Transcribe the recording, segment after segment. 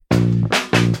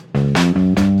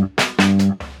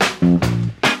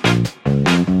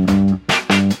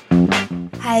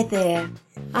Hi there,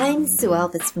 I'm Sue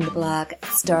Elvis from the blog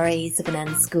Stories of an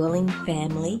Unschooling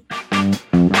Family.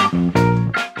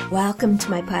 Welcome to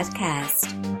my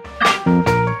podcast.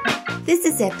 This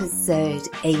is episode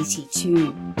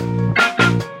 82.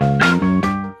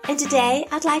 And today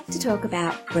I'd like to talk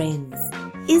about friends.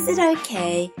 Is it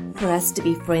okay for us to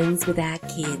be friends with our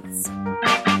kids?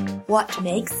 What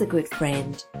makes a good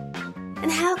friend?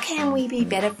 And how can we be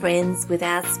better friends with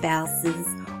our spouses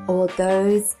or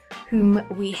those whom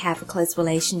we have a close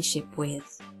relationship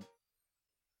with?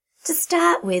 To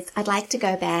start with, I'd like to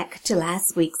go back to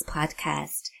last week's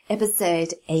podcast,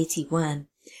 episode 81.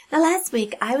 Now, last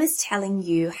week I was telling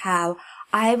you how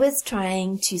I was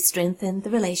trying to strengthen the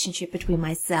relationship between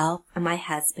myself and my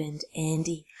husband,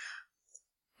 Andy.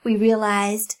 We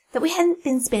realized that we hadn't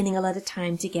been spending a lot of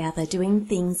time together doing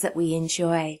things that we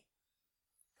enjoy.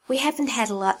 We haven't had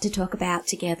a lot to talk about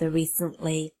together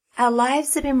recently. Our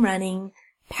lives have been running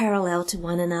parallel to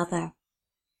one another.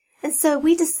 And so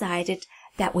we decided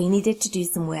that we needed to do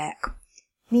some work,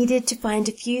 needed to find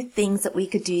a few things that we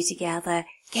could do together,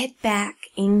 get back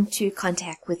into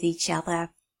contact with each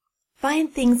other,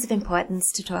 find things of importance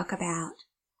to talk about.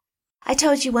 I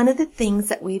told you one of the things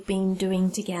that we've been doing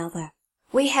together.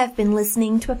 We have been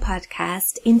listening to a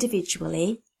podcast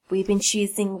individually. We've been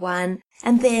choosing one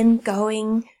and then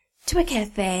going to a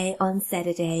cafe on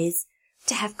Saturdays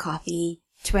to have coffee,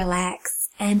 to relax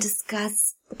and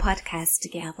discuss the podcast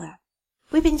together.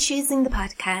 We've been choosing the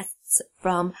podcasts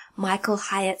from Michael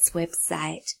Hyatt's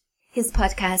website. His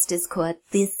podcast is called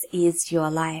This Is Your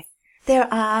Life.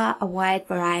 There are a wide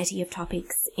variety of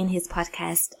topics in his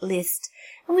podcast list,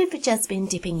 and we've just been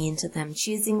dipping into them,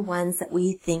 choosing ones that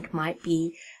we think might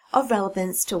be of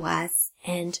relevance to us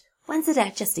and ones that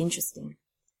are just interesting.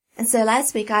 And so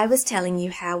last week I was telling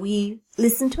you how we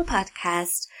listened to a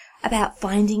podcast about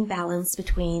finding balance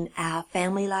between our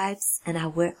family lives and our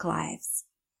work lives.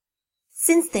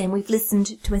 Since then, we've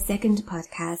listened to a second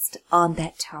podcast on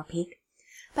that topic,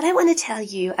 but I want to tell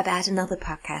you about another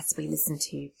podcast we listened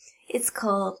to. It's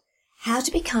called How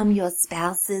to Become Your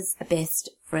Spouse's Best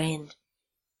Friend.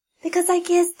 Because I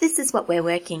guess this is what we're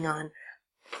working on.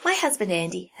 My husband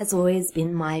Andy has always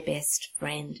been my best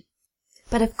friend.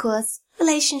 But of course,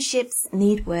 relationships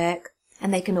need work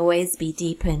and they can always be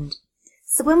deepened.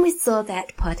 So when we saw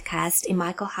that podcast in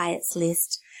Michael Hyatt's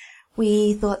list,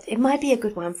 we thought it might be a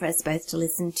good one for us both to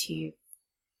listen to.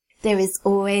 There is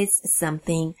always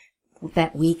something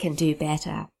that we can do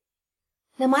better.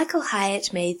 Now, Michael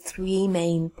Hyatt made 3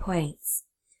 main points.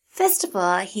 First of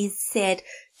all, he said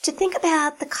to think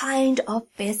about the kind of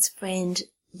best friend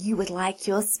you would like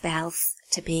your spouse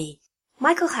to be.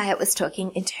 Michael Hyatt was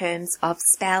talking in terms of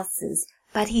spouses,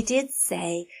 but he did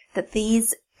say that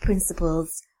these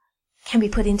principles can be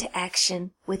put into action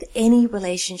with any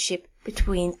relationship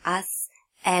between us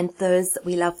and those that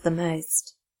we love the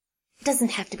most. It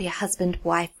doesn't have to be a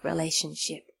husband-wife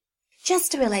relationship.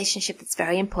 Just a relationship that's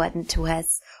very important to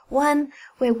us, one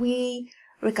where we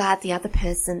regard the other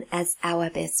person as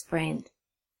our best friend.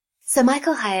 So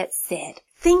Michael Hyatt said,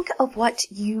 think of what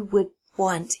you would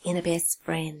want in a best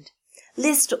friend.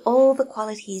 List all the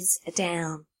qualities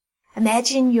down.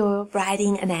 Imagine you're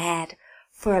writing an ad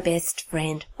for a best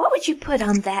friend. What would you put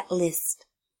on that list?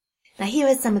 Now here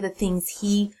are some of the things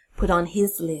he put on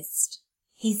his list.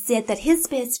 He said that his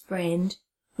best friend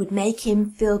would make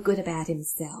him feel good about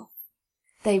himself.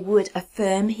 They would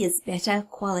affirm his better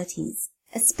qualities,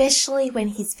 especially when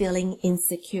he's feeling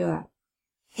insecure.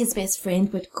 His best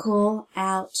friend would call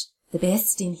out the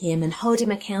best in him and hold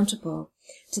him accountable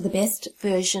to the best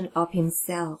version of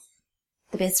himself.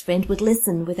 The best friend would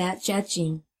listen without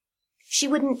judging. She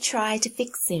wouldn't try to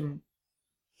fix him.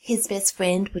 His best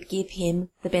friend would give him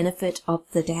the benefit of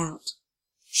the doubt.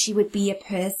 She would be a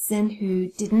person who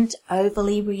didn't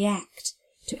overly react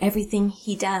to everything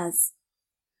he does.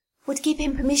 Would give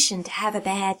him permission to have a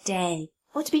bad day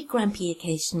or to be grumpy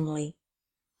occasionally.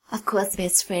 Of course, the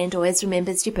best friend always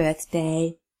remembers your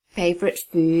birthday, favorite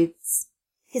foods,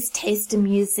 his taste in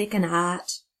music and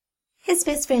art. His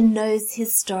best friend knows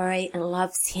his story and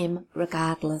loves him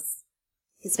regardless.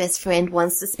 His best friend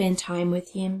wants to spend time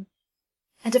with him.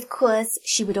 And of course,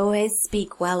 she would always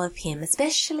speak well of him,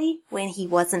 especially when he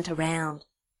wasn't around.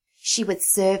 She would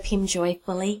serve him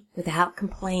joyfully without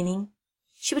complaining.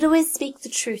 She would always speak the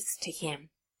truth to him,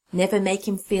 never make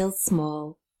him feel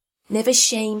small, never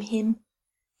shame him.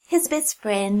 His best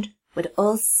friend would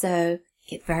also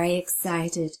get very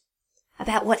excited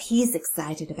about what he's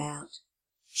excited about.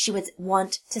 She would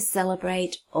want to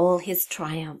celebrate all his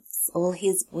triumphs, all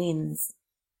his wins.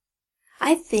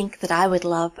 I think that I would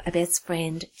love a best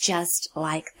friend just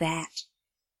like that.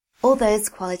 all those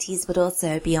qualities would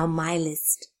also be on my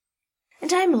list.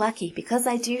 And I'm lucky because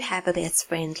I do have a best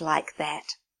friend like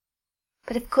that.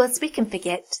 But of course we can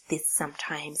forget this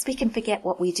sometimes. We can forget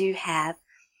what we do have.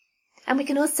 And we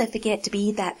can also forget to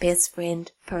be that best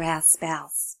friend for our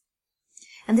spouse.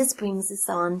 And this brings us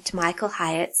on to Michael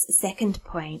Hyatt's second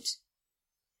point.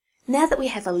 Now that we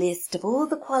have a list of all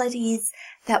the qualities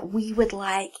that we would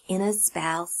like in a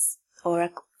spouse or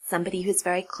somebody who's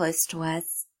very close to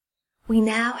us, we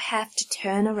now have to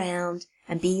turn around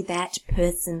and be that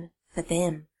person for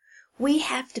them. We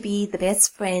have to be the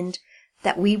best friend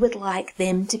that we would like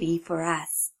them to be for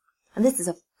us. And this is,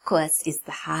 of course, is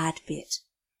the hard bit.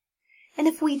 And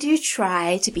if we do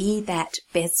try to be that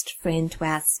best friend to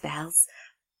our spouse,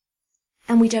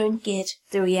 and we don't get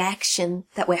the reaction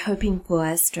that we're hoping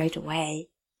for straight away,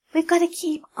 we've got to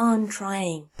keep on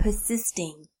trying,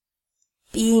 persisting,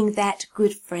 being that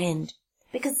good friend,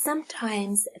 because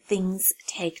sometimes things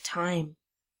take time.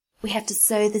 We have to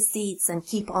sow the seeds and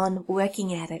keep on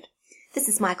working at it. This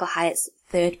is Michael Hyatt's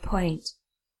third point.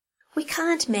 We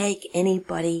can't make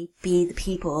anybody be the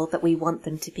people that we want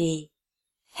them to be.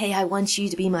 Hey, I want you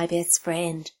to be my best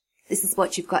friend. This is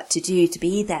what you've got to do to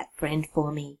be that friend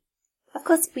for me. Of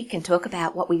course, we can talk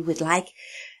about what we would like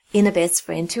in a best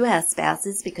friend to our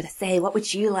spouses. We could say, what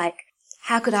would you like?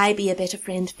 How could I be a better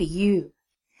friend for you?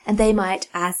 And they might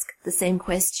ask the same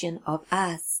question of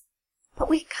us. But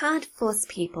we can't force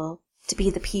people to be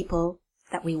the people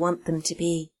that we want them to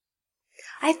be.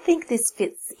 I think this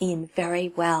fits in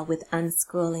very well with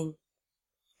unschooling.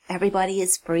 Everybody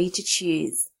is free to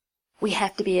choose. We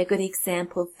have to be a good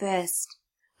example first.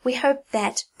 We hope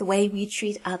that the way we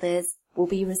treat others will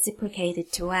be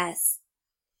reciprocated to us.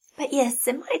 But yes,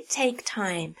 it might take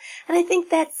time. And I think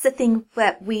that's the thing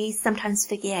that we sometimes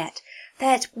forget,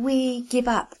 that we give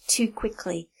up too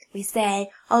quickly. We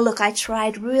say, oh look, I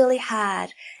tried really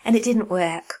hard and it didn't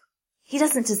work. He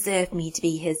doesn't deserve me to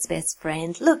be his best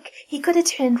friend. Look, he could have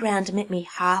turned round and met me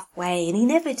halfway and he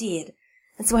never did.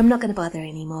 And so I'm not going to bother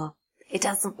anymore. It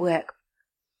doesn't work.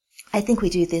 I think we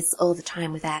do this all the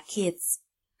time with our kids.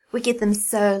 We give them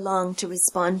so long to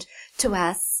respond to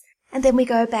us, and then we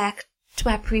go back to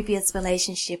our previous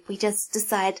relationship. We just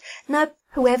decide, nope,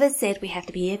 whoever said we have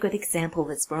to be a good example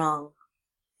was wrong.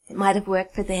 It might have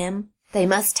worked for them. They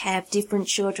must have different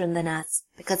children than us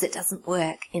because it doesn't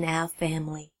work in our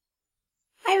family.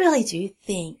 I really do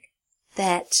think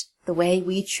that the way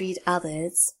we treat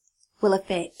others will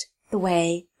affect the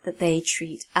way that they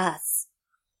treat us.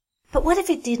 But what if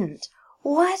it didn't?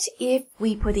 What if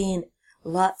we put in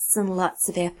lots and lots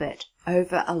of effort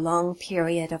over a long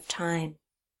period of time?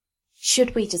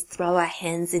 Should we just throw our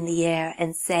hands in the air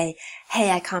and say, hey,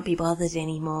 I can't be bothered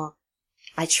anymore.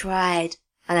 I tried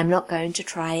and I'm not going to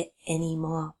try it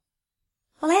anymore.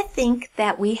 Well, I think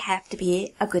that we have to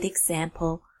be a good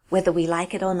example, whether we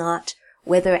like it or not,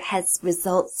 whether it has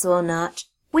results or not.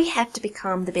 We have to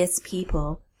become the best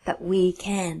people that we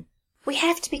can. We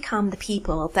have to become the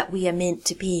people that we are meant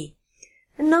to be.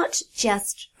 Not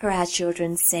just for our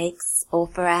children's sakes or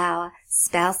for our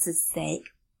spouse's sake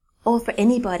or for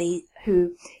anybody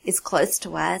who is close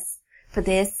to us for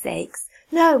their sakes.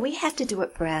 No, we have to do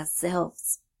it for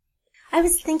ourselves. I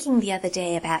was thinking the other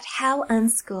day about how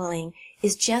unschooling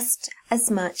is just as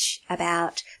much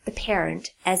about the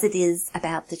parent as it is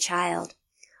about the child.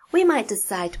 We might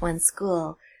decide to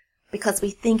unschool because we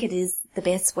think it is the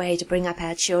best way to bring up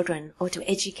our children or to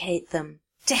educate them,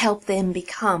 to help them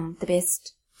become the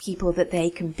best people that they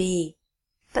can be.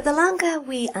 But the longer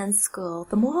we unschool,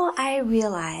 the more I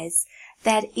realize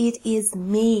that it is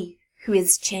me who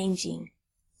is changing.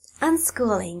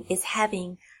 Unschooling is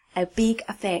having a big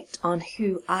effect on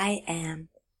who I am.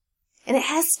 And it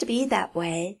has to be that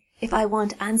way if I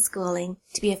want unschooling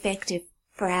to be effective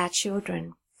for our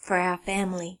children, for our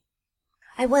family.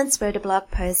 I once wrote a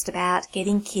blog post about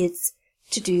getting kids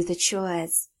to do the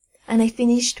chores, and I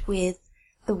finished with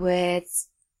the words,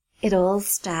 it all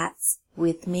starts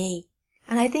with me.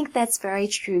 And I think that's very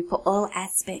true for all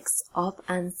aspects of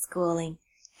unschooling.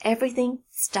 Everything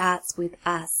starts with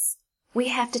us. We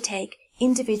have to take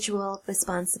individual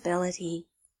responsibility.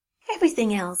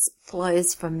 Everything else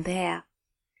flows from there.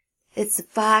 It's a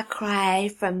far cry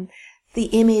from the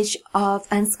image of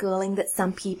unschooling that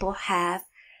some people have,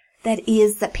 that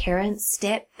is that parents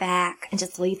step back and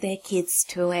just leave their kids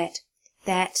to it,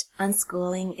 that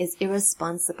unschooling is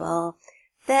irresponsible,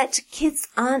 that kids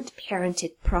aren't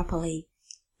parented properly.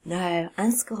 No,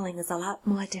 unschooling is a lot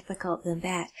more difficult than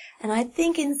that, and I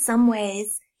think in some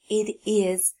ways it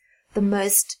is the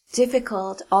most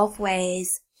difficult of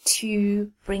ways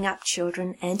to bring up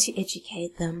children and to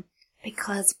educate them,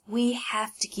 because we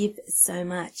have to give so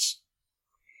much.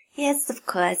 Yes, of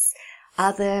course,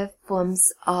 other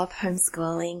forms of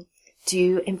homeschooling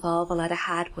do involve a lot of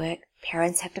hard work.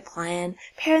 Parents have to plan.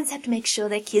 Parents have to make sure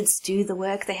their kids do the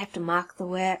work. They have to mark the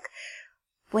work,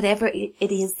 whatever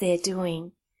it is they're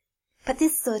doing. But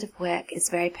this sort of work is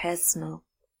very personal.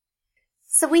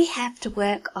 So we have to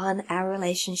work on our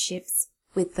relationships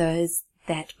with those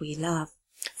that we love,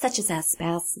 such as our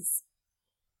spouses.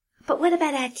 But what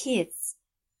about our kids?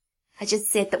 I just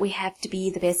said that we have to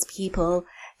be the best people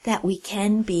that we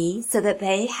can be so that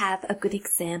they have a good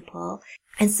example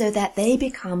and so that they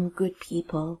become good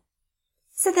people,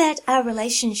 so that our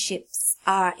relationships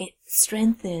are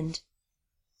strengthened.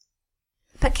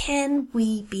 But can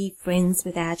we be friends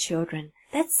with our children?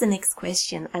 That's the next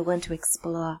question I want to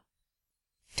explore.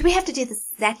 Do we have to do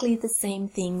exactly the same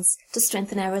things to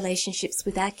strengthen our relationships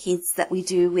with our kids that we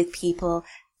do with people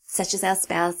such as our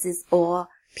spouses or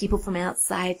people from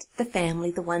outside the family,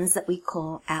 the ones that we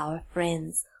call our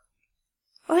friends?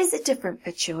 Or is it different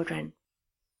for children?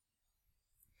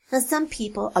 Now,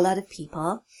 a lot of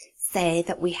people, say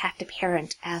that we have to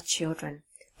parent our children.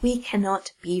 We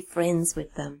cannot be friends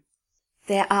with them.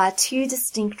 There are two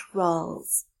distinct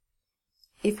roles.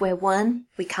 If we're one,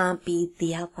 we can't be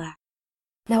the other.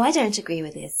 Now, I don't agree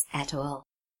with this at all.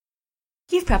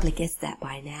 You've probably guessed that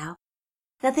by now.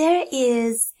 Now, there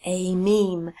is a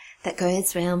meme that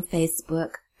goes around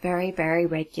Facebook very, very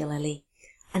regularly,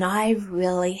 and I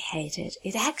really hate it.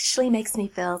 It actually makes me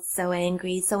feel so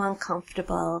angry, so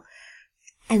uncomfortable,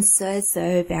 and so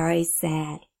very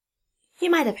sad. You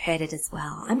might have heard it as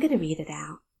well. I'm going to read it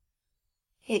out.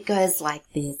 It goes like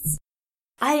this.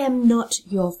 I am not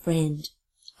your friend.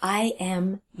 I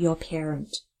am your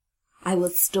parent. I will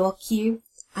stalk you.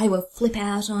 I will flip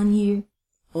out on you,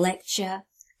 lecture,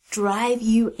 drive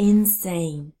you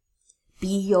insane, be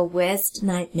your worst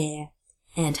nightmare,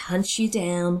 and hunt you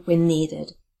down when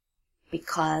needed,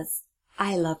 because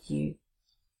I love you.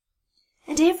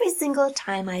 And every single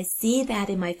time I see that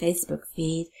in my Facebook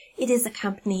feed, it is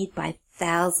accompanied by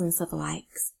thousands of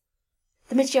likes.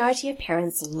 The majority of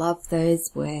parents love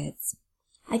those words.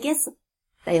 I guess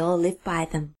they all live by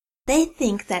them. They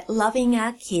think that loving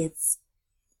our kids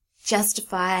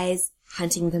justifies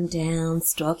hunting them down,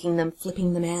 stalking them,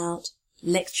 flipping them out,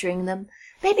 lecturing them.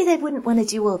 Maybe they wouldn't want to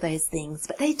do all those things,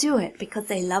 but they do it because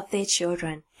they love their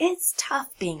children. It's tough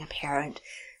being a parent.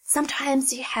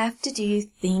 Sometimes you have to do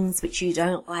things which you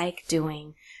don't like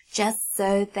doing, just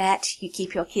so that you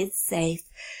keep your kids safe,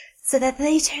 so that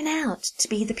they turn out to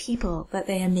be the people that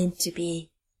they are meant to be.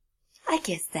 I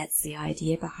guess that's the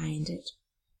idea behind it.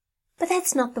 But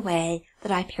that's not the way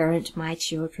that I parent my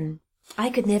children. I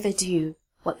could never do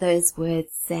what those words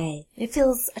say. It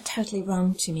feels totally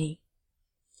wrong to me.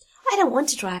 I don't want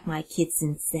to drive my kids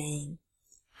insane.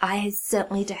 I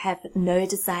certainly have no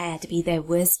desire to be their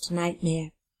worst nightmare.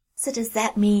 So does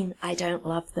that mean I don't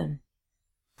love them?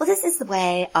 Well, this is the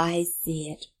way I see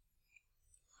it.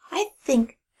 I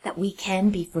think that we can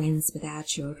be friends with our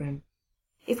children.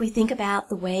 If we think about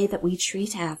the way that we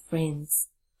treat our friends,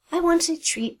 I want to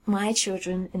treat my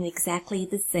children in exactly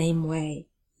the same way.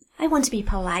 I want to be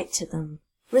polite to them,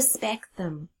 respect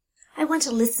them. I want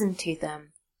to listen to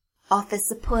them, offer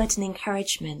support and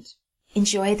encouragement,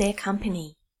 enjoy their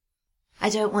company. I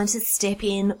don't want to step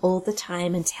in all the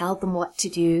time and tell them what to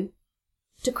do,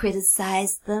 to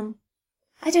criticize them.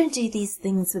 I don't do these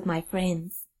things with my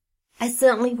friends. I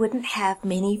certainly wouldn't have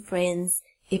many friends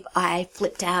if I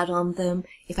flipped out on them,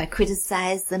 if I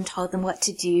criticized them, told them what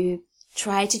to do,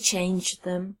 tried to change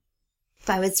them. If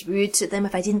I was rude to them,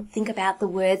 if I didn't think about the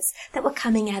words that were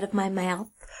coming out of my mouth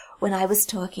when I was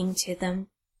talking to them.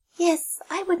 Yes,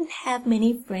 I wouldn't have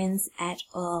many friends at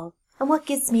all. And what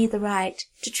gives me the right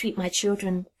to treat my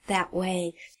children that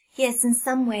way? Yes, in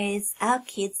some ways, our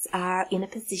kids are in a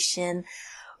position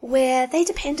where they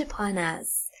depend upon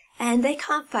us and they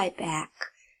can't fight back.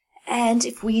 And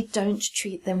if we don't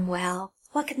treat them well,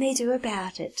 what can they do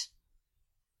about it?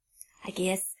 I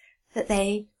guess that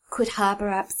they could harbor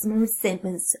up some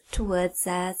resentments towards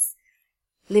us,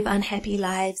 live unhappy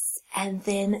lives, and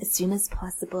then as soon as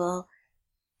possible,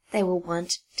 they will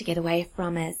want to get away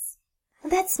from us.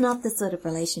 And that's not the sort of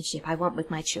relationship I want with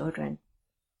my children.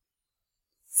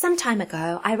 Some time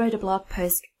ago, I wrote a blog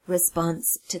post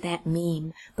response to that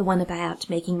meme, the one about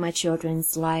making my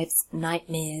children's lives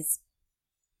nightmares.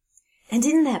 And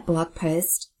in that blog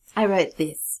post, I wrote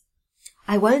this: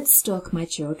 I won't stalk my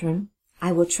children.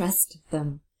 I will trust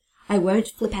them. I won't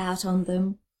flip out on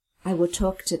them. I will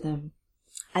talk to them.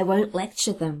 I won't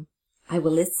lecture them. I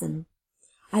will listen.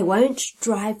 I won't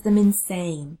drive them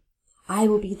insane. I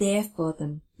will be there for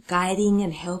them, guiding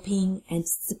and helping and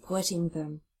supporting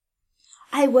them.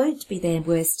 I won't be their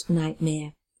worst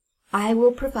nightmare. I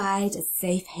will provide a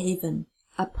safe haven,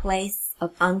 a place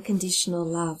of unconditional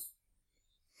love.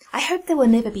 I hope there will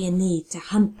never be a need to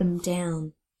hunt them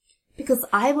down, because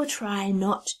I will try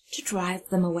not to drive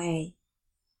them away.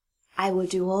 I will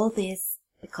do all this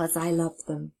because I love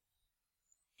them.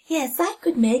 Yes, I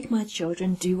could make my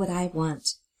children do what I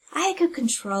want. I could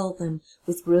control them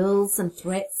with rules and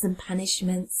threats and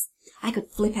punishments. I could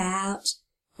flip out,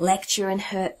 lecture and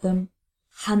hurt them,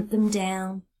 hunt them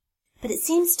down. But it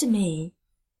seems to me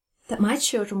that my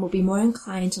children will be more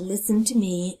inclined to listen to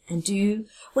me and do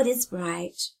what is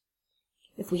right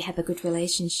if we have a good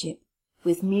relationship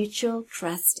with mutual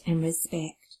trust and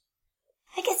respect.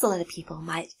 I guess a lot of people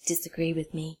might disagree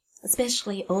with me,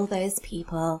 especially all those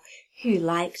people who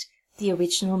liked the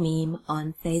original meme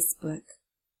on Facebook.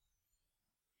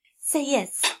 So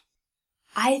yes,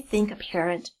 I think a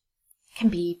parent can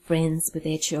be friends with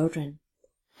their children.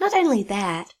 Not only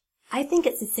that, I think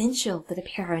it's essential that a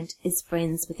parent is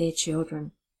friends with their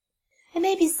children. And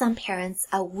maybe some parents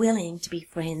are willing to be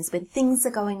friends when things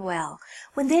are going well,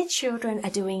 when their children are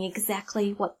doing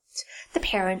exactly what the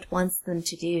parent wants them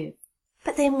to do.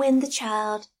 But then when the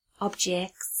child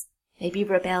objects, maybe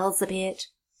rebels a bit,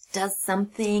 does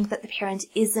something that the parent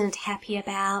isn't happy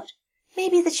about,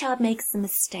 maybe the child makes a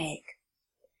mistake.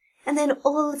 And then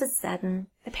all of a sudden,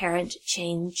 the parent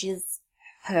changes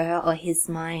her or his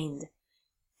mind.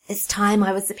 It's time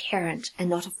I was a parent and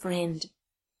not a friend.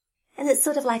 And it's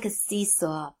sort of like a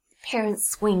seesaw. Parents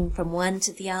swing from one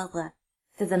to the other.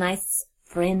 They're the nice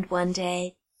friend one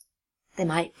day. They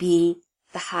might be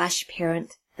the harsh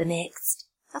parent the next.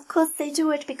 Of course they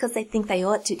do it because they think they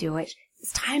ought to do it.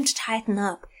 It's time to tighten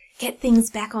up, get things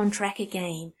back on track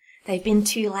again. They've been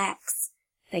too lax.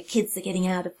 Their kids are getting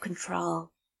out of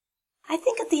control. I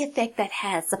think of the effect that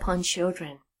has upon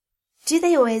children. Do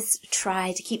they always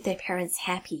try to keep their parents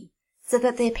happy so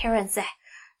that their parents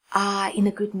are in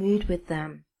a good mood with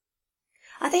them?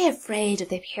 Are they afraid of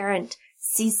their parent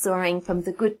seesawing from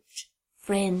the good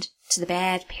friend to the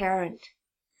bad parent?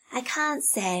 I can't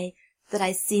say that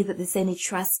I see that there's any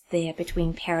trust there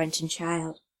between parent and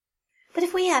child. But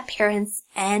if we are parents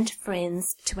and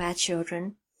friends to our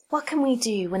children, what can we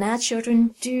do when our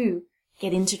children do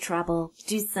get into trouble,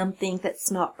 do something that's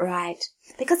not right?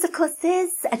 Because, of course,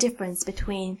 there's a difference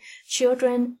between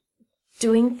children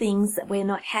doing things that we're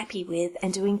not happy with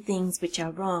and doing things which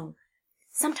are wrong.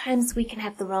 Sometimes we can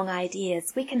have the wrong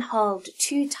ideas. We can hold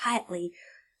too tightly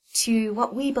to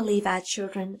what we believe our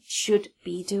children should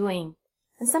be doing.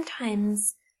 And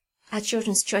sometimes our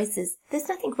children's choices, there's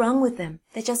nothing wrong with them.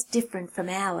 They're just different from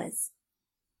ours.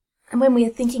 And when we are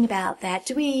thinking about that,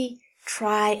 do we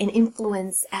try and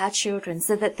influence our children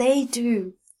so that they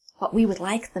do what we would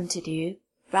like them to do,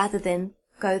 rather than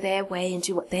go their way and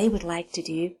do what they would like to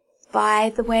do,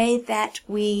 by the way that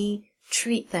we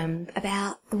treat them,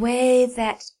 about the way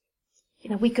that,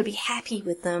 we could be happy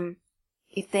with them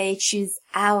if they choose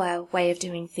our way of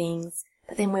doing things,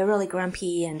 but then we're really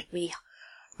grumpy and we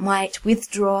might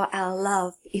withdraw our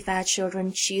love if our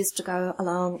children choose to go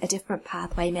along a different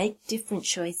pathway, make different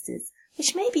choices,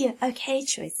 which may be okay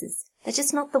choices. They're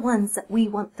just not the ones that we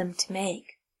want them to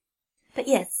make. But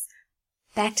yes,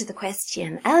 back to the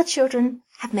question. Our children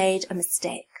have made a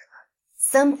mistake.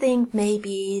 Something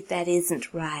maybe that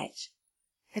isn't right.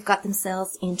 They've got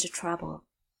themselves into trouble.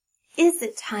 Is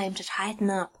it time to tighten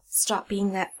up, stop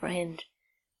being that friend,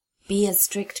 be a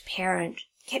strict parent,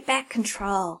 get back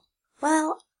control?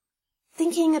 Well,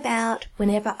 thinking about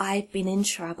whenever I've been in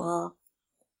trouble,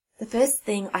 the first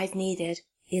thing I've needed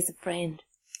is a friend.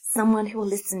 Someone who will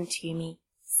listen to me.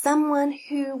 Someone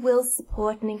who will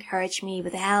support and encourage me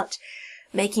without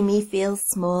making me feel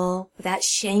small, without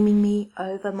shaming me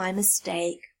over my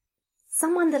mistake.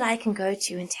 Someone that I can go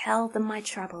to and tell them my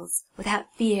troubles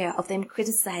without fear of them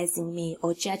criticizing me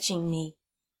or judging me.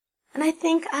 And I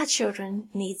think our children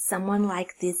need someone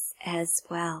like this as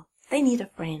well. They need a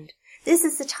friend. This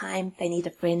is the time they need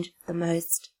a friend the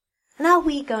most. And are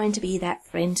we going to be that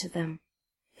friend to them?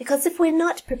 Because if we're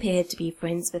not prepared to be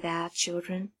friends with our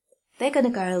children, they're going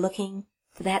to go looking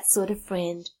for that sort of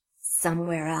friend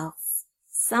somewhere else.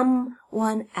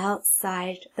 Someone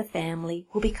outside the family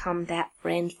will become that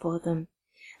friend for them.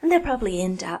 And they'll probably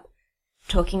end up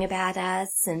talking about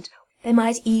us, and they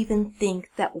might even think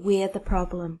that we're the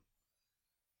problem.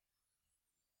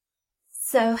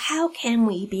 So how can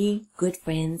we be good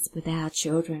friends with our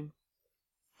children?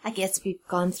 I guess we've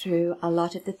gone through a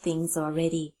lot of the things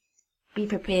already. Be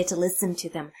prepared to listen to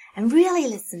them, and really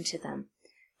listen to them.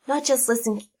 Not just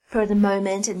listen for the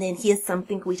moment and then hear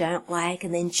something we don't like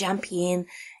and then jump in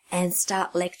and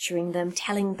start lecturing them,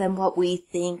 telling them what we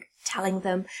think, telling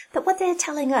them that what they're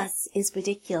telling us is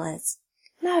ridiculous.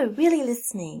 No, really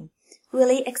listening,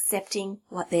 really accepting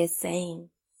what they're saying.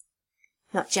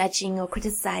 Not judging or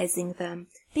criticizing them,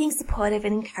 being supportive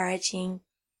and encouraging,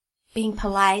 being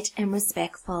polite and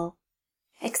respectful,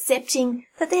 accepting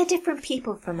that they're different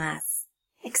people from us,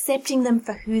 accepting them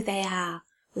for who they are,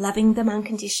 loving them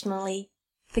unconditionally,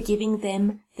 forgiving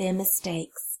them their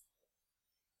mistakes.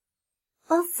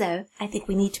 Also, I think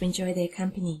we need to enjoy their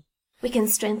company. We can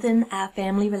strengthen our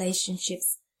family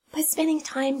relationships by spending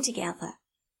time together.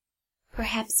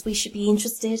 Perhaps we should be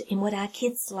interested in what our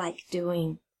kids like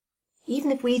doing,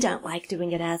 even if we don't like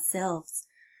doing it ourselves.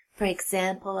 For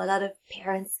example, a lot of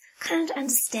parents can't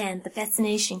understand the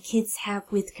fascination kids have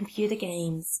with computer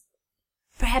games.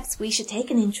 Perhaps we should take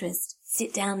an interest,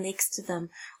 sit down next to them,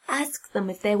 ask them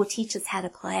if they will teach us how to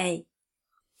play.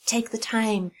 Take the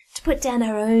time to put down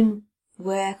our own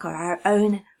work or our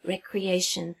own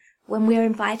recreation when we're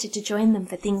invited to join them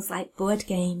for things like board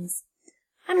games.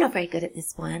 I'm not very good at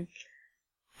this one.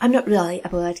 I'm not really a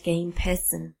board game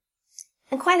person.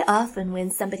 And quite often when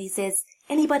somebody says,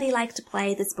 anybody like to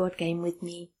play this board game with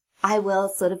me, I will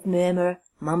sort of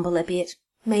mumble a bit,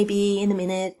 maybe in a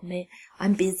minute,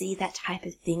 I'm busy, that type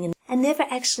of thing, and never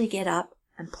actually get up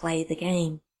and play the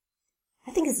game.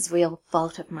 I think this is a real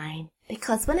fault of mine,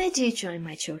 because when I do join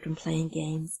my children playing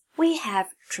games, we have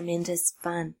tremendous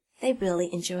fun. They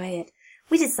really enjoy it.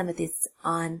 We did some of this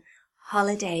on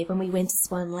holiday when we went to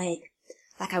Swan Lake,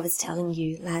 like I was telling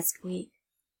you last week.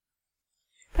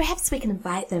 Perhaps we can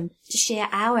invite them to share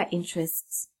our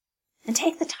interests and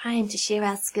take the time to share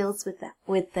our skills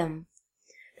with them.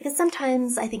 Because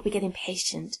sometimes I think we get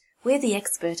impatient. We're the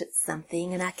expert at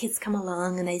something and our kids come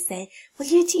along and they say, will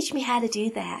you teach me how to do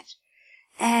that?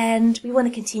 And we want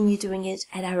to continue doing it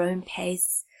at our own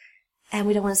pace, and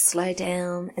we don't want to slow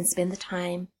down and spend the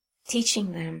time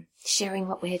teaching them, sharing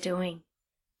what we're doing.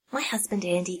 My husband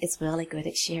Andy is really good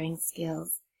at sharing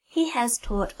skills. He has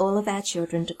taught all of our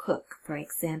children to cook, for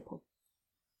example.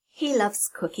 He loves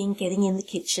cooking, getting in the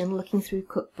kitchen, looking through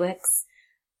cookbooks.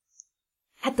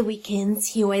 At the weekends,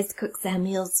 he always cooks our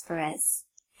meals for us.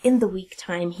 In the week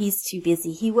time, he's too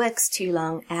busy. He works too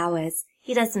long hours.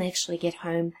 He doesn't actually get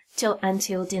home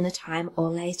until dinner time or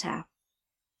later.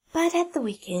 But at the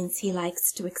weekends, he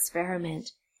likes to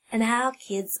experiment, and our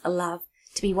kids love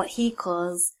to be what he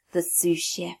calls the sous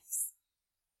chefs.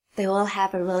 They all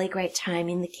have a really great time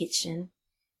in the kitchen.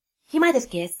 You might have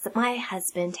guessed that my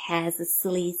husband has a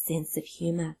silly sense of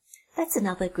humor. That's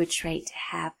another good trait to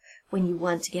have when you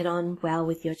want to get on well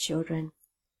with your children.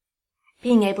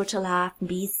 Being able to laugh and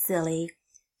be silly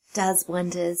does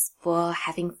wonders for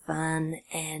having fun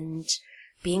and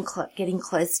getting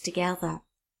close together.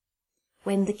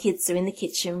 When the kids are in the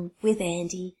kitchen with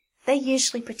Andy, they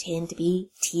usually pretend to be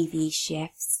TV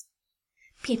chefs.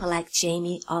 People like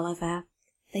Jamie Oliver.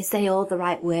 They say all the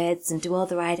right words and do all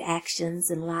the right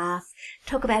actions and laugh,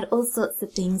 talk about all sorts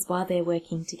of things while they're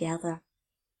working together.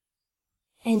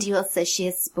 Andy also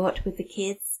shares sport with the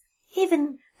kids.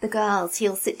 Even the girls,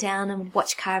 he'll sit down and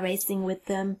watch car racing with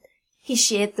them. He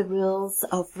shared the rules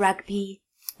of rugby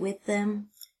with them.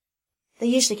 They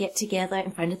usually get together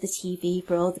in front of the TV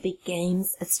for all the big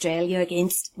games, Australia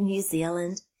against New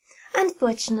Zealand.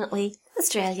 Unfortunately,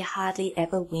 Australia hardly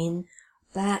ever win,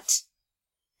 but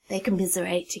they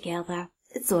commiserate together.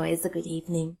 It's always a good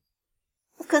evening.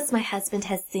 Of course, my husband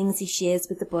has things he shares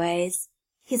with the boys.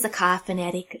 He's a car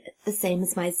fanatic, the same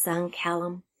as my son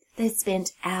Callum. They've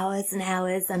spent hours and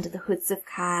hours under the hoods of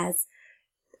cars,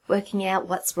 working out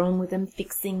what's wrong with them,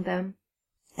 fixing them.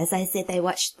 As I said, they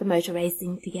watch the motor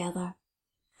racing together.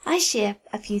 I share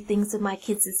a few things with my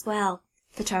kids as well.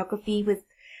 Photography with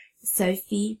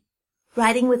Sophie,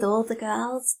 writing with all the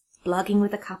girls, blogging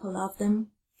with a couple of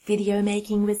them, video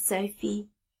making with Sophie.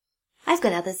 I've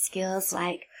got other skills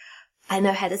like I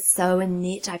know how to sew and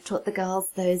knit. I've taught the girls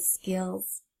those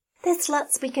skills. There's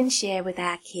lots we can share with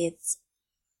our kids.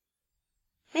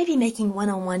 Maybe making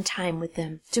one-on-one time with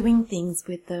them, doing things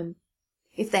with them.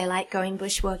 If they like going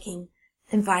bushwalking,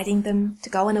 inviting them to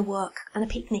go on a walk, on a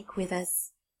picnic with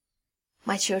us.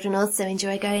 My children also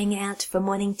enjoy going out for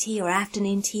morning tea or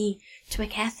afternoon tea to a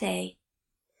cafe.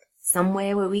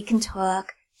 Somewhere where we can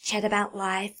talk, chat about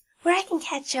life, where I can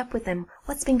catch up with them,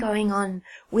 what's been going on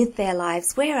with their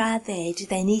lives, where are they, do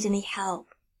they need any help?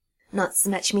 Not so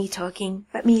much me talking,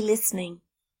 but me listening.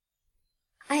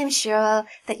 I am sure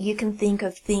that you can think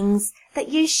of things that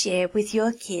you share with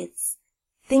your kids,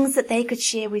 things that they could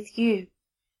share with you.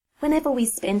 Whenever we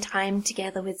spend time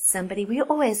together with somebody, we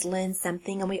always learn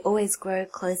something and we always grow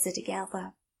closer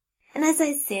together. And as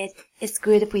I said, it's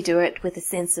good if we do it with a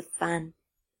sense of fun.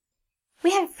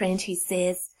 We have a friend who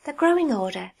says that growing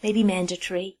older may be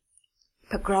mandatory,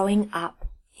 but growing up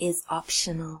is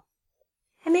optional.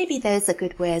 And maybe those are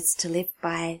good words to live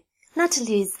by, not to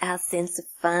lose our sense of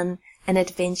fun and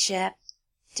adventure,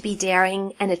 to be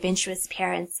daring and adventurous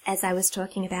parents, as I was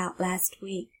talking about last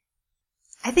week.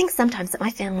 I think sometimes that my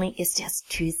family is just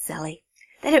too silly.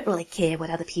 They don't really care what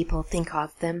other people think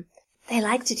of them. They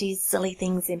like to do silly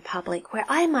things in public where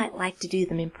I might like to do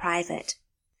them in private.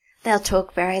 They'll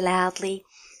talk very loudly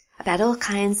about all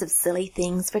kinds of silly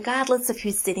things, regardless of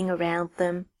who's sitting around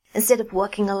them. Instead of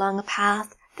walking along a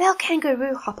path, they'll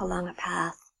kangaroo hop along a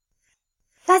path.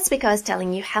 Last week I was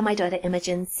telling you how my daughter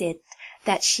Imogen said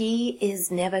that she is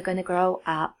never going to grow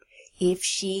up if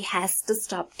she has to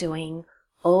stop doing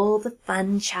all the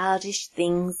fun childish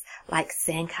things like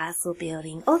sandcastle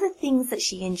building, all the things that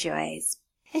she enjoys.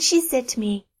 And she said to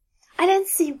me, I don't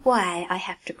see why I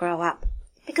have to grow up,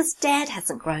 because Dad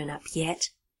hasn't grown up yet.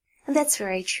 And that's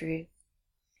very true.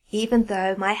 Even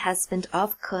though my husband,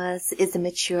 of course, is a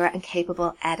mature and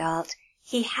capable adult,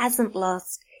 he hasn't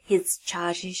lost his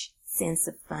childish sense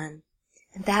of fun.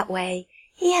 And that way,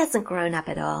 he hasn't grown up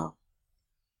at all.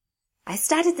 I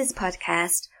started this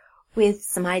podcast with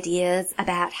some ideas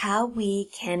about how we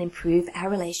can improve our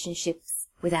relationships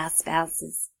with our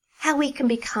spouses, how we can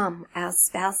become our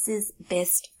spouse's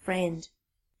best friend.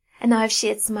 And I've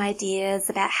shared some ideas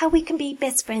about how we can be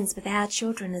best friends with our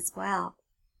children as well.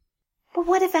 But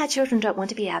what if our children don't want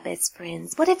to be our best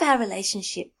friends? What if our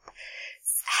relationships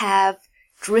have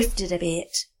drifted a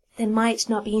bit? They might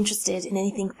not be interested in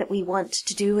anything that we want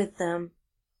to do with them.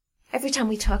 Every time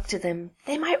we talk to them,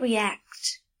 they might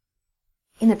react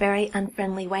in a very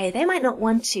unfriendly way. They might not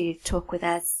want to talk with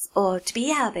us or to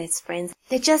be our best friends.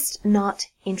 They're just not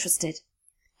interested.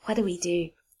 What do we do?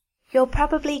 You'll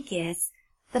probably guess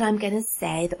that I'm going to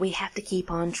say that we have to keep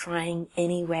on trying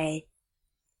anyway.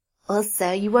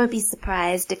 Also, you won't be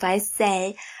surprised if I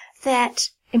say that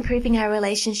improving our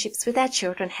relationships with our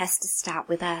children has to start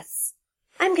with us.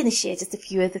 I'm going to share just a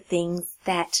few of the things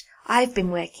that I've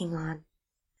been working on.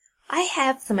 I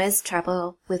have the most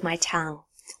trouble with my tongue.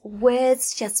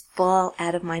 Words just fall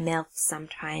out of my mouth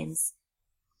sometimes.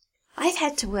 I've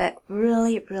had to work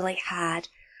really, really hard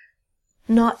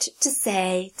not to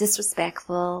say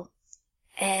disrespectful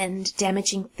and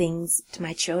damaging things to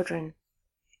my children.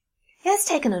 It has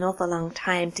taken an awful long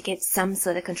time to get some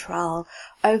sort of control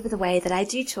over the way that I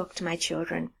do talk to my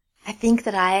children. I think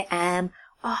that I am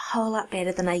a whole lot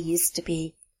better than I used to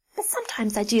be, but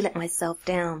sometimes I do let myself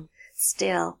down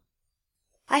still.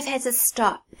 I've had to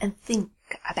stop and think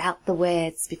about the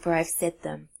words before I've said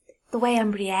them, the way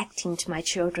I'm reacting to my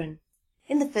children.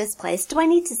 In the first place, do I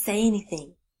need to say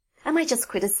anything? Am I just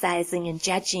criticizing and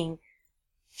judging?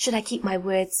 Should I keep my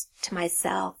words to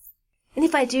myself? And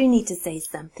if I do need to say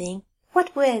something,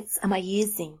 what words am I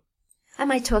using?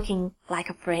 Am I talking like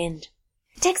a friend?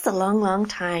 It takes a long, long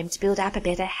time to build up a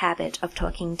better habit of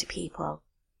talking to people.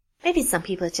 Maybe some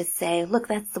people just say, look,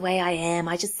 that's the way I am.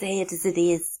 I just say it as it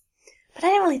is. But I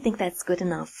don't really think that's good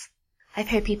enough. I've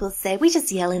heard people say, we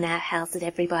just yell in our house at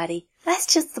everybody.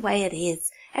 That's just the way it is.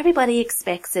 Everybody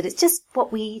expects it. It's just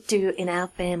what we do in our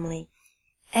family.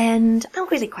 And I'm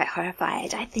really quite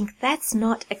horrified. I think that's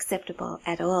not acceptable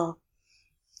at all.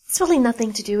 It's really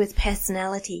nothing to do with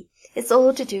personality. It's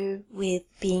all to do with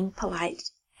being polite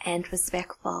and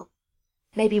respectful.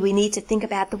 Maybe we need to think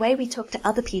about the way we talk to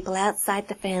other people outside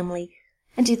the family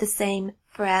and do the same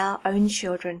for our own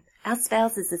children, our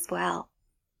spouses as well.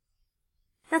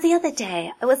 Now the other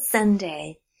day, it was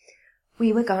Sunday,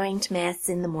 we were going to Mass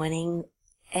in the morning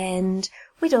and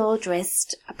we'd all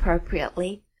dressed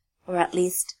appropriately, or at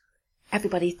least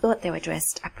everybody thought they were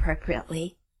dressed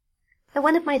appropriately. Now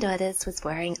one of my daughters was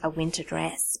wearing a winter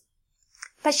dress,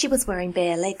 but she was wearing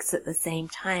bare legs at the same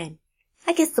time.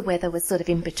 I guess the weather was sort of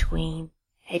in between.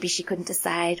 Maybe she couldn't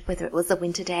decide whether it was a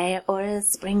winter day or a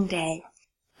spring day.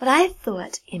 But I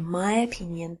thought, in my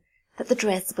opinion, that the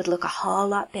dress would look a whole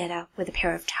lot better with a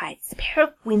pair of tights, a pair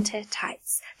of winter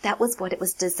tights. That was what it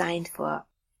was designed for.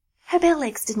 Her bare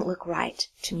legs didn't look right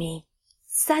to me.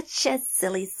 Such a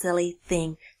silly, silly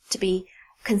thing to be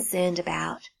concerned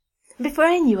about. Before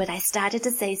I knew it, I started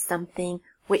to say something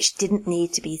which didn't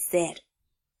need to be said.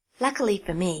 Luckily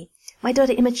for me, my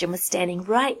daughter Imogen was standing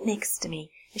right next to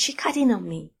me, and she cut in on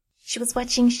me. She was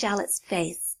watching Charlotte's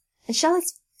face, and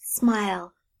Charlotte's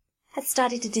smile had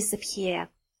started to disappear.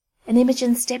 And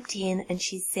Imogen stepped in and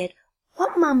she said,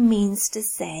 what Mum means to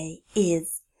say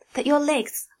is that your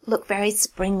legs look very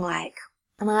spring-like.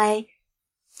 And I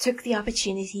took the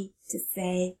opportunity to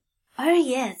say, oh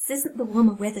yes, isn't the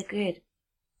warmer weather good?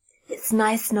 It's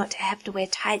nice not to have to wear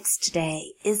tights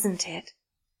today, isn't it?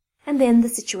 And then the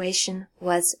situation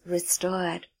was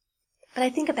restored. But I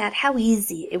think about how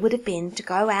easy it would have been to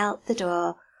go out the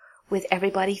door with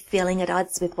everybody feeling at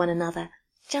odds with one another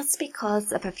just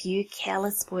because of a few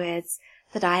careless words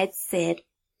that I had said,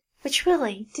 which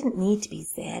really didn't need to be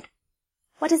said.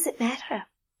 What does it matter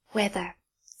whether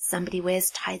somebody wears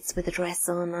tights with a dress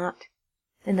or not?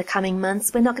 In the coming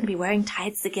months, we're not going to be wearing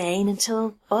tights again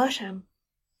until autumn.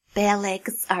 Bare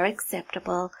legs are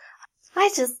acceptable. I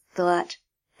just thought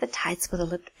the tights would have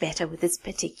looked better with this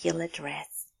particular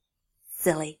dress.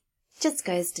 Silly. Just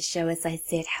goes to show, as I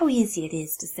said, how easy it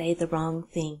is to say the wrong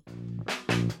thing.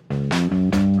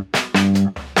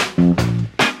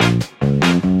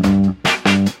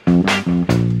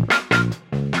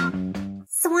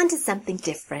 So on to something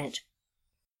different.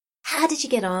 How did you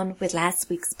get on with last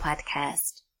week's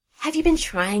podcast? Have you been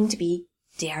trying to be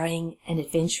daring and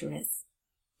adventurous?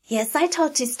 Yes, I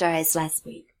told 2 stories last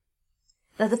week.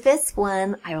 Now, the first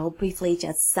one I will briefly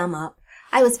just sum up.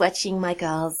 I was watching my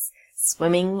girls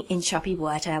swimming in choppy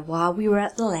water while we were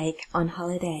at the lake on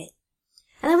holiday.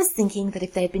 And I was thinking that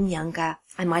if they'd been younger,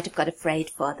 I might have got afraid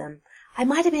for them. I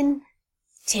might have been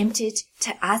tempted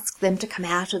to ask them to come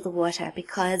out of the water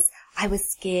because I was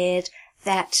scared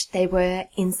that they were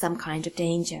in some kind of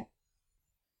danger.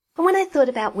 And when I thought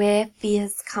about where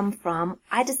fears come from,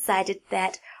 I decided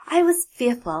that I was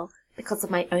fearful because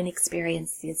of my own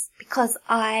experiences, because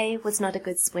I was not a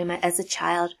good swimmer as a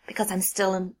child, because I'm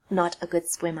still not a good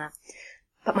swimmer.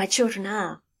 But my children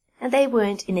are, and they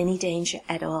weren't in any danger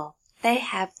at all. They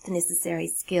have the necessary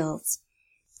skills.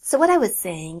 So what I was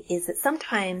saying is that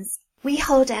sometimes we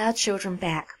hold our children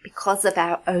back because of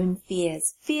our own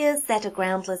fears that are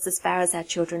groundless as far as our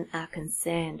children are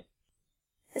concerned.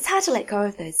 It's hard to let go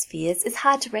of those fears. It's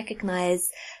hard to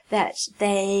recognize that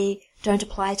they don't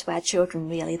apply to our children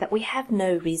really, that we have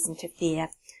no reason to fear.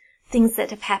 Things that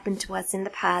have happened to us in the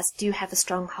past do have a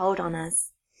strong hold on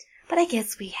us. But I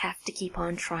guess we have to keep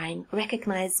on trying,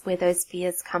 recognize where those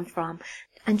fears come from,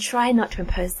 and try not to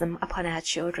impose them upon our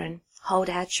children, hold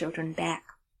our children back.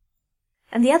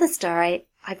 And the other story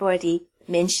I've already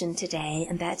mentioned today,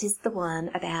 and that is the one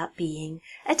about being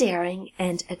a daring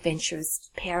and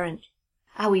adventurous parent.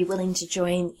 Are we willing to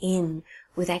join in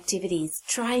with activities,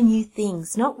 try new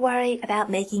things, not worry about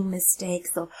making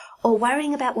mistakes or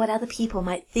worrying about what other people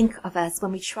might think of us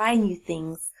when we try new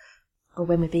things, or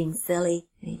when we're being silly,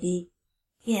 maybe?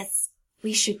 Yes,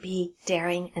 we should be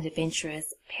daring and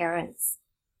adventurous parents.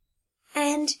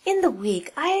 And in the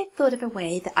week, I thought of a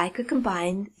way that I could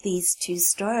combine these 2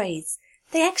 stories.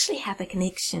 They actually have a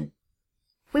connection.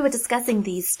 We were discussing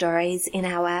these stories in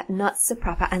our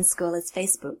Not-So-Proper Unschoolers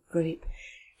Facebook group,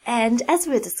 and as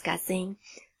we were discussing,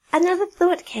 another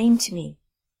thought came to me.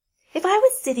 If I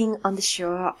was sitting on the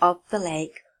shore of the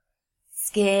lake,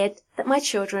 scared that my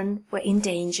children were in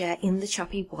danger in the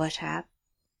choppy water,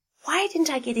 why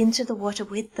didn't I get into the water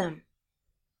with them?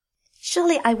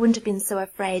 Surely I wouldn't have been so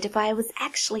afraid if I was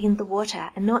actually in the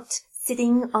water and not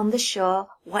sitting on the shore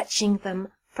watching them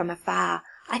from afar.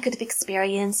 I could have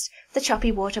experienced the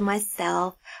choppy water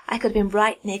myself. I could have been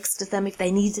right next to them if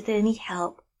they needed any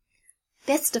help.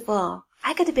 Best of all,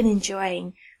 I could have been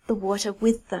enjoying the water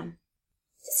with them.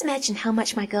 Just imagine how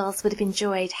much my girls would have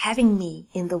enjoyed having me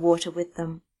in the water with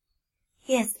them.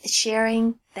 Yes,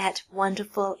 sharing that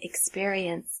wonderful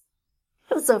experience.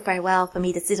 It was all very well for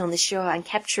me to sit on the shore and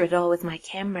capture it all with my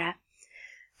camera.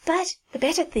 But the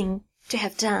better thing to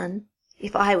have done,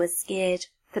 if I was scared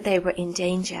that they were in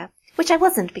danger, which I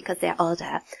wasn't because they're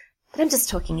older, but I'm just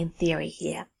talking in theory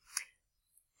here.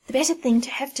 The better thing to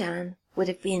have done would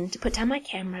have been to put down my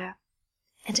camera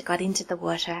and to got into the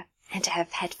water and to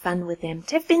have had fun with them,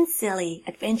 to have been silly,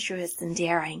 adventurous and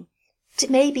daring, to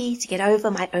get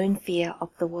over my own fear of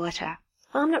the water.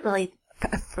 Well, I'm not really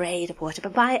afraid of water,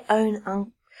 but my own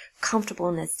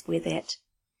uncomfortableness with it.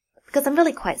 Because I'm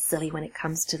really quite silly when it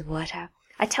comes to the water.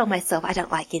 I tell myself I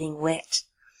don't like getting wet.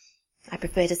 I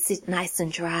prefer to sit nice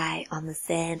and dry on the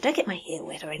sand. Don't get my hair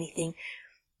wet or anything.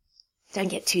 Don't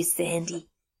get too sandy.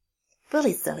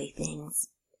 Really silly things.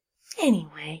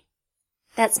 Anyway,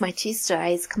 that's my 2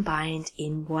 stories combined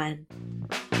in one.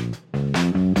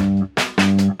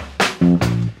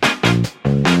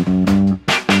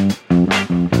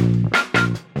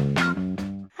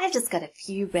 I've just got a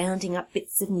few rounding up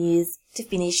bits of news to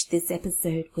finish this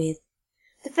episode with.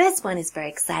 The first one is very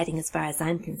exciting as far as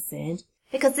I'm concerned,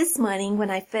 because this morning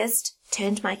when I first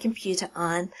turned my computer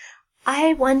on,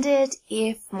 I wondered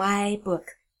if my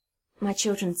book, my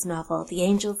children's novel, The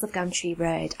Angels of Gumtree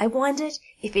Road, I wondered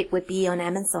if it would be on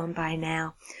Amazon by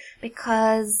now,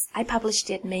 because I published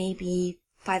it maybe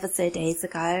 5 or so days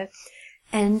ago,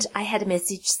 and I had a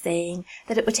message saying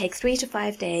that it would take 3 to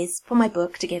 5 days for my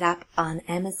book to get up on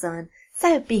Amazon.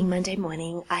 So being Monday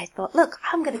morning, I thought, look,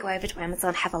 I'm going to go over to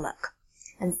Amazon, have a look.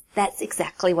 And that's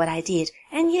exactly what I did.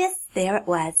 And yes, there it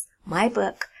was. My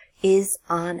book is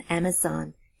on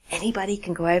Amazon. Anybody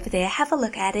can go over there, have a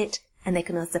look at it, and they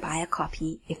can also buy a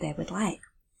copy if they would like.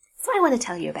 So I want to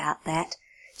tell you about that,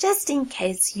 just in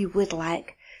case you would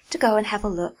like to go and have a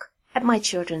look at my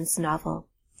children's novel.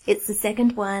 It's the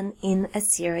second one in a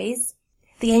series.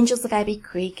 The Angels of Abbey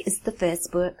Creek is the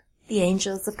first book. The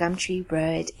Angels of Gumtree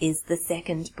Road is the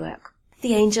second book.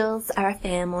 The Angels are a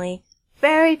family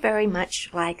very, very much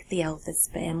like the Elvis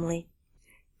family.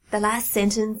 The last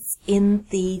sentence in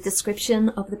the description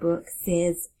of the book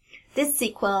says, "This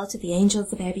sequel to The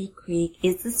Angels of Abbey Creek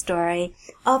is the story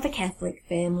of a Catholic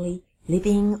family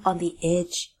living on the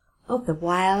edge of the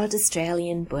wild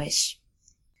Australian bush."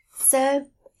 So,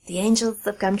 The Angels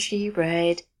of Gumtree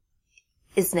Road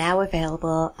is now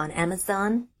available on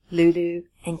Amazon, Lulu,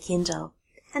 and Kindle.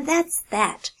 And that's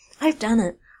that. I've done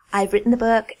it. I've written the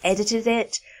book, edited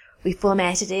it, we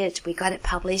formatted it, we got it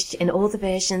published in all the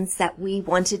versions that we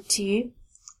wanted to,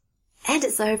 and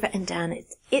it's over and done.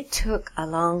 It took a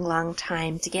long, long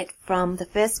time to get from the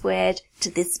first word to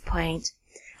this point.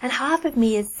 And half of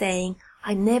me is saying,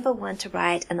 I never want to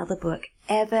write another book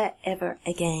ever, ever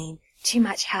again. Too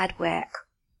much hard work.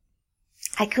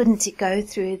 I couldn't go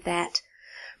through that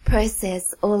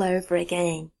process all over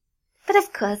again. But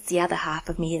of course the other half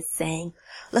of me is saying,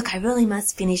 look, I really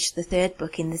must finish the third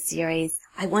book in the series.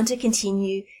 I want to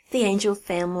continue the Angel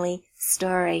family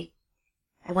story.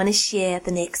 I want to share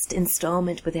the next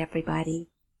installment with everybody.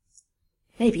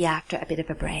 Maybe after a bit of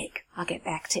a break, I'll get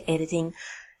back to editing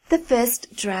the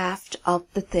first draft of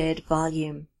the third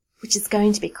volume, which is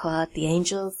going to be called The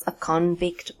Angels of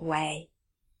Convict Way.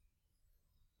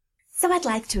 So I'd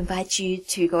like to invite you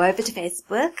to go over to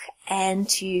Facebook and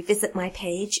to visit my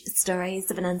page, Stories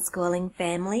of an Unschooling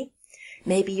Family.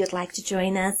 Maybe you'd like to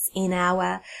join us in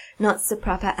our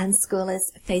Not-So-Proper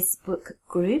Unschoolers Facebook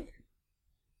group.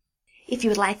 If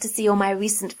you would like to see all my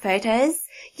recent photos,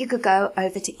 you could go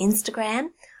over to Instagram.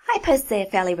 I post there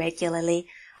fairly regularly.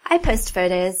 I post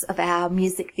photos of our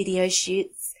music video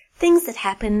shoots, things that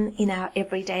happen in our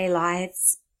everyday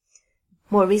lives.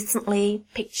 More recently,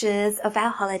 pictures of our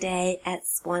holiday at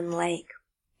Swan Lake.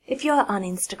 If you're on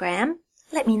Instagram,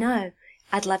 let me know.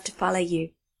 I'd love to follow you.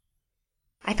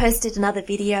 I posted another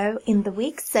video in the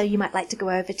week, so you might like to go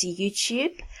over to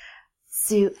YouTube,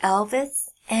 Sue Elvis,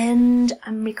 and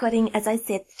I'm recording, as I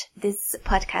said, this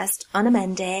podcast on a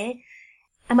Monday.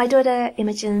 And my daughter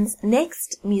Imogen's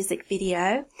next music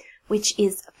video, which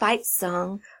is Fight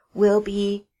Song, will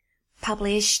be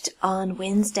published on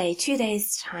Wednesday, 2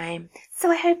 days' time. So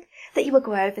I hope that you will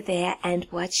go over there and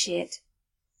watch it.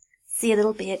 See a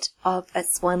little bit of a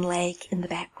Swan Lake in the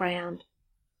background.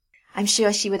 I'm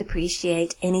sure she would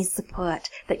appreciate any support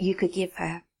that you could give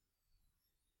her.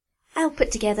 I'll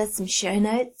put together some show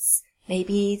notes,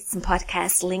 maybe some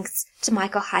podcast links to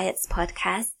Michael Hyatt's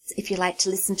podcasts if you'd like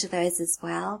to listen to those as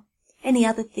well. Any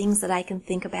other things that I can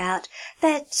think about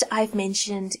that I've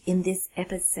mentioned in this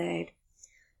episode.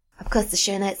 Of course, the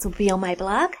show notes will be on my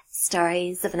blog,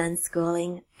 Stories of an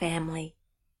Unschooling Family.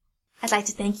 I'd like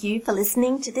to thank you for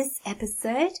listening to this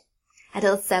episode. I'd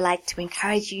also like to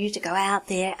encourage you to go out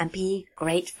there and be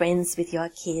great friends with your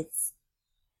kids.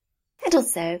 And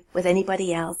also with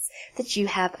anybody else that you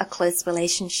have a close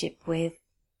relationship with.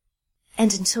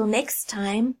 And until next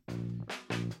time,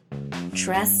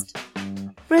 trust,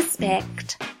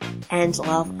 respect, and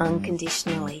love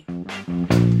unconditionally.